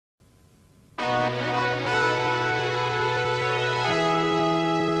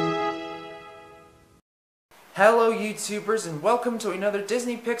Hello YouTubers and welcome to another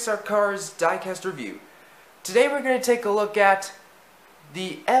Disney Pixar Cars diecast review. Today we're going to take a look at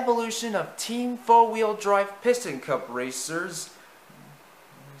the evolution of Team Fauxwheeldrive Pistoncup racers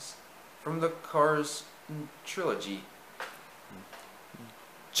from the Cars trilogy.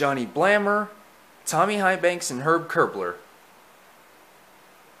 Johnny Blammer, Tommy Highbanks, and Herb Curbler.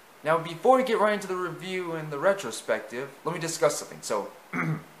 Now before we get right into the review and the retrospective, let me discuss something. So,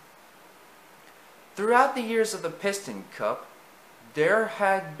 throughout the years of the Piston Cup, there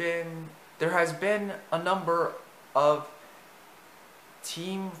has been a number of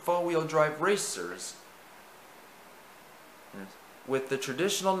Team Faux-Wheel Drive racers, with the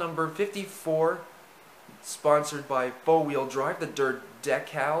traditional number 54 sponsored by Faux-Wheel Drive, the dirt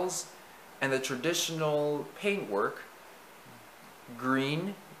decals, and the traditional paintwork,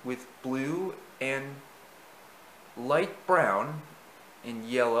 green with blue and light brown and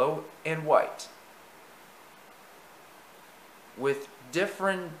yellow and white, with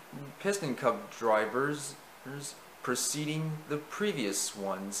different Piston Cup drivers preceding the previous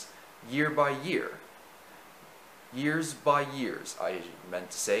ones year by year. Years by years, I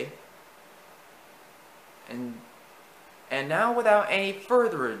meant to say. And now, without any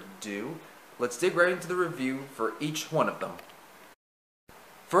further ado, let's dig right into the review for each one of them.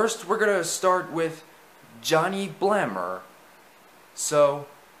 First, we're going to start with Johnny Blammer. So,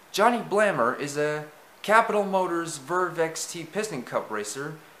 Johnny Blammer is a Capital Motors Verve XT Piston Cup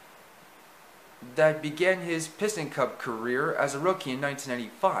racer that began his Piston Cup career as a rookie in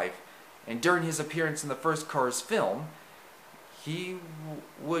 1995, and during his appearance in the first Cars film, he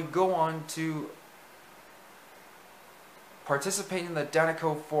would go on to participate in the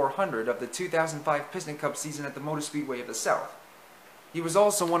Danico 400 of the 2005 Piston Cup season at the Motor Speedway of the South. He was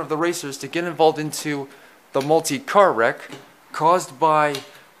also one of the racers to get involved into the multi-car wreck caused by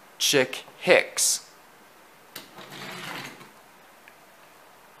Chick Hicks.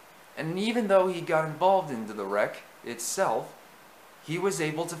 And even though he got involved into the wreck itself, he was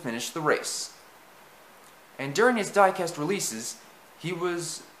able to finish the race. And during his diecast releases, he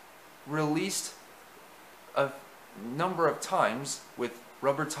was released a number of times with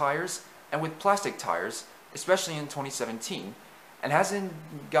rubber tires and with plastic tires, especially in 2017, and hasn't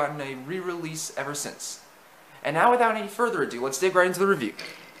gotten a re-release ever since. And now, without any further ado, let's dig right into the review.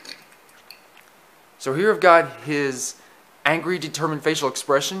 So here I've got his angry, determined facial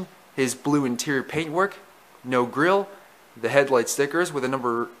expression, his blue interior paintwork, no grille, the headlight stickers with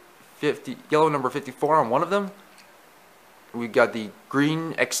a yellow number 54 on one of them. We've got the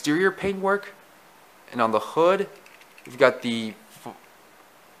green exterior paintwork, and on the hood, we've got the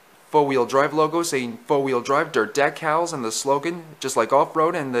Faux-Wheel Drive logo saying Faux-Wheel Drive, dirt decals, and the slogan, just like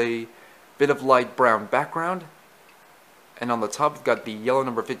off-road, and the bit of light brown background. And on the top, we've got the yellow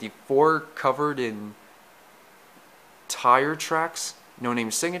number 54 covered in tire tracks, no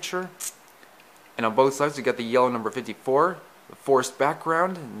name signature. And on both sides, we've got the yellow number 54, the forest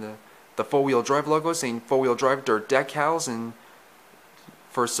background, and the Faux-Wheel Drive logo saying Faux-Wheel Drive, dirt decals, and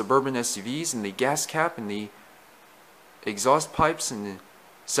for suburban SUVs, and the gas cap, and the exhaust pipes, and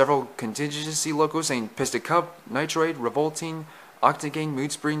several contingency logos saying Pistoncup, Nitroid, Revolting, Octagain,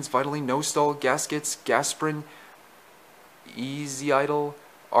 Mood Springs, Vitally, No Stall, Gaskets, Gasprin, Easy Idle,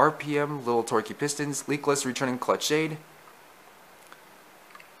 RPM, Little Torquey Pistons, Leakless Returning Clutch Aid.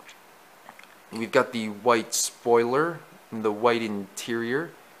 We've got the white spoiler and the white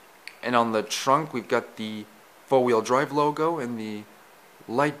interior, and on the trunk we've got the Faux-Wheel Drive logo and the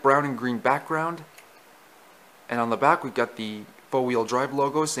light brown and green background, and on the back we've got the Faux-Wheel Drive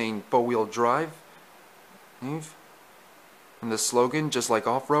logo saying Faux-Wheel Drive, and the slogan, just like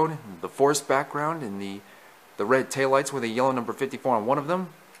off-road, the forest background, and the red taillights with a yellow number 54 on one of them.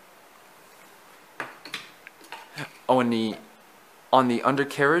 Oh, and on the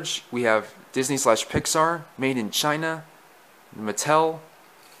undercarriage we have Disney/Pixar, made in China, Mattel.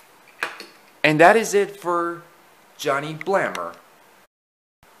 And that is it for Johnny Blammer.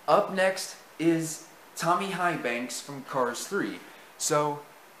 Up next is Tommy Highbanks from Cars 3. So,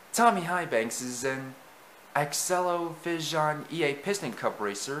 Tommy Highbanks is an Axello Fijan EA Piston Cup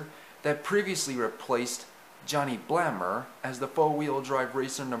racer that previously replaced Johnny Blammer as the Faux-Wheel Drive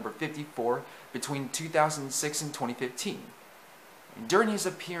racer number 54 between 2006 and 2015. During his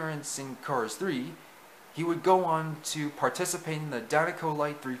appearance in Cars 3, he would go on to participate in the Danico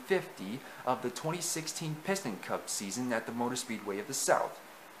Light 350 of the 2016 Piston Cup season at the Motor Speedway of the South.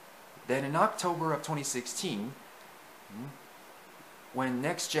 Then in October of 2016, when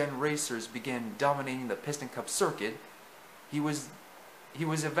next-gen racers began dominating the Piston Cup circuit, he was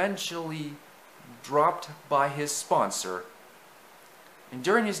eventually dropped by his sponsor. And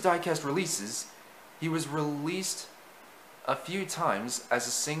during his diecast releases, he was released a few times as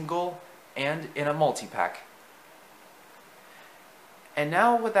a single and in a multi-pack. And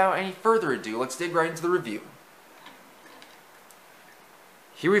now, without any further ado, let's dig right into the review.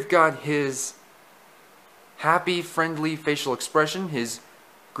 Here we've got his happy, friendly facial expression, his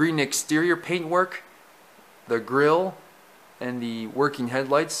green exterior paintwork, the grille, and the working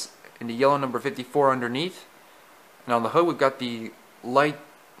headlights, and the yellow number 54 underneath. And on the hood we've got the light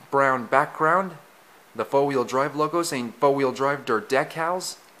brown background, the Fauxwheeldrive logo saying Fauxwheeldrive dirt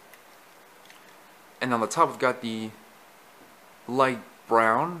decals. And on the top we've got the light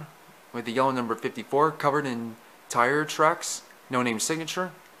brown with the yellow number 54 covered in tire tracks, no name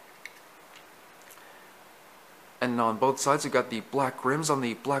signature. And on both sides we've got the black rims on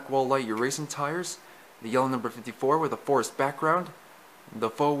the Blackwall Lightyear racing tires, the yellow number 54 with a forest background, the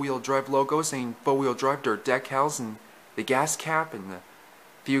Fauxwheeldrive logo saying Fauxwheeldrive dirt decals, and the gas cap, and the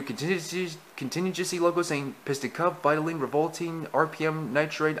few contingency logos saying Pistoncup, Vitaline, Revolting, RPM,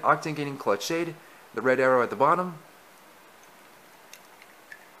 Nitrate, Octane Gaining, Clutch Shade, the red arrow at the bottom.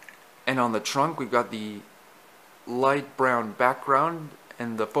 And on the trunk we've got the light brown background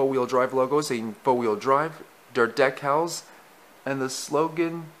and the Fauxwheeldrive logo saying Fauxwheeldrive, dirt decals, and the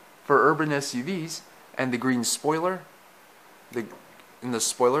slogan for urban SUVs, and the green spoiler, in the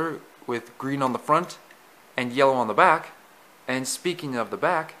spoiler with green on the front and yellow on the back. And speaking of the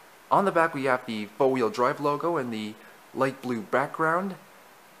back, on the back we have the Fauxwheeldrive logo and the light blue background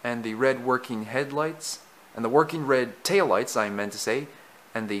and the red working headlights and the working red taillights, I meant to say,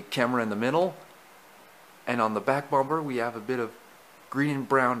 and the camera in the middle. And on the back bumper we have a bit of green and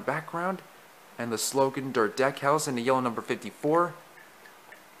brown background and the slogan dirt decals and the yellow number 54.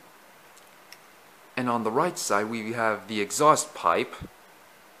 And on the right side we have the exhaust pipe,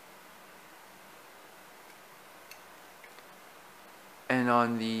 and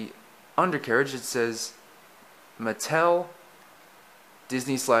on the undercarriage it says Mattel,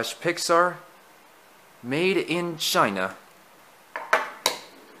 Disney/Pixar, made in China.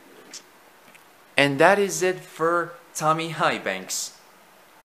 And that is it for Tommy Highbanks.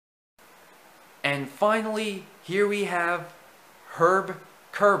 And finally, here we have Herb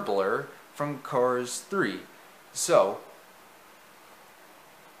Curbler from Cars 3. So,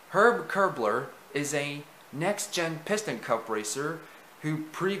 Herb Curbler is a next-gen Pistoncup racer who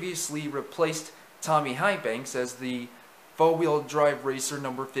previously replaced Tommy Highbanks as the Fauxwheeldrive racer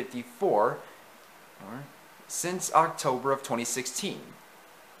number 54 since October of 2016.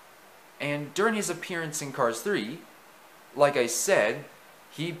 And during his appearance in Cars 3, like I said,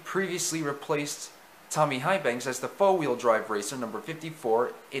 he previously replaced Tommy Highbanks as the Fauxwheeldrive racer number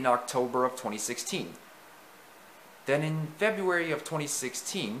 54 in October of 2016. Then in February of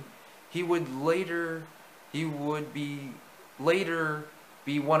 2016, he would later be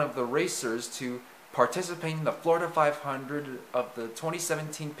one of the racers to participate in the Florida 500 of the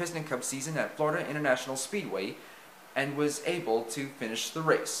 2017 Pistoncup season at Florida International Speedway, and was able to finish the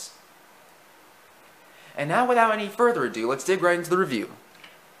race. And now, without any further ado, let's dig right into the review.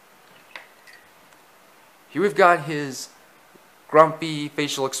 Here we've got his grumpy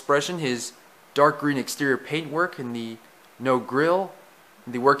facial expression, his dark green exterior paintwork, and the no grille,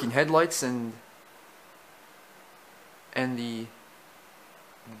 the working headlights, and the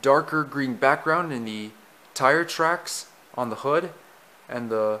darker green background, and the tire tracks on the hood, and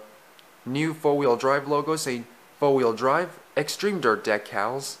the new Fauxwheeldrive logo saying Fauxwheeldrive, extreme dirt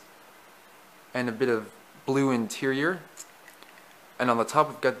decals, and a bit of blue interior. And on the top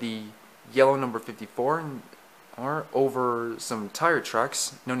we've got the yellow number 54 and over some tire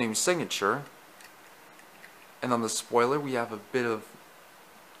tracks, no name signature. And on the spoiler we have a bit of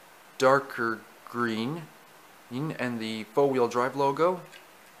darker green and the Fauxwheeldrive logo.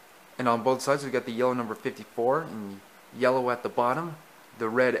 And on both sides we've got the yellow number 54 and yellow at the bottom, the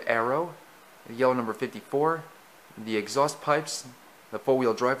red arrow, the yellow number 54, the exhaust pipes, the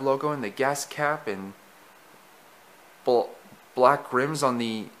Fauxwheeldrive logo, and the gas cap, and black rims on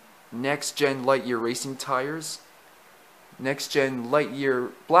the next-gen Lightyear racing tires. Next-gen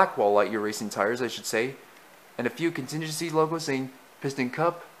Lightyear, Blackwall Lightyear racing tires, I should say. And a few contingency logos saying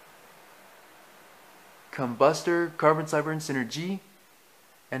Pistoncup, Combustor, Carbon Cyber, and Synergy.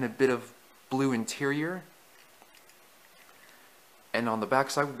 And a bit of blue interior. And on the back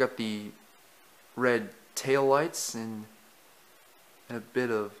side we've got the red tail lights and a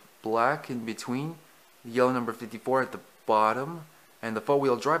bit of black in between. The yellow number 54 at the bottom, and the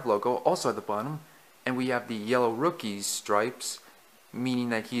Fauxwheeldrive logo also at the bottom. And we have the yellow rookie stripes, meaning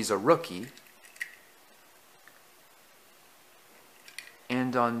that he's a rookie.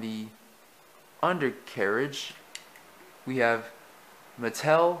 And on the undercarriage we have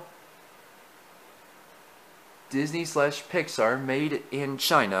Mattel, Disney/Pixar made in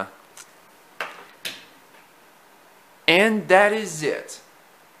China. And that is it.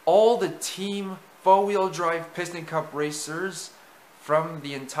 All the Team Fauxwheeldrive Pistoncup racers from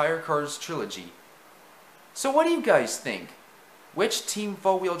the entire Cars trilogy. So what do you guys think? Which Team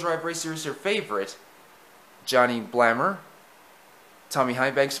Fauxwheeldrive racer is your favorite? Johnny Blammer, Tommy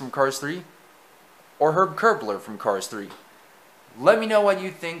Highbanks from Cars 3, or Herb Curbler from Cars 3? Let me know what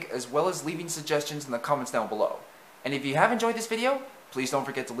you think, as well as leaving suggestions in the comments down below. And if you have enjoyed this video, please don't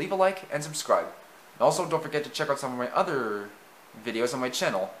forget to leave a like and subscribe. And also don't forget to check out some of my other videos on my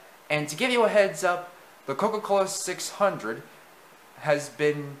channel. And to give you a heads up, the Coca-Cola 600 has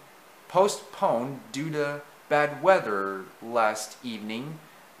been postponed due to bad weather last evening.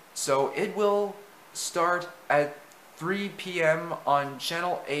 So it will start at 3 p.m. on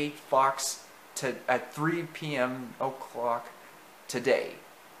Channel 8 Fox at 3 p.m. o'clock today.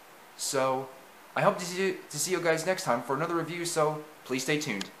 So I hope to see you guys next time for another review, so please stay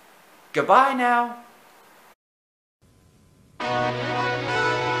tuned. Goodbye now!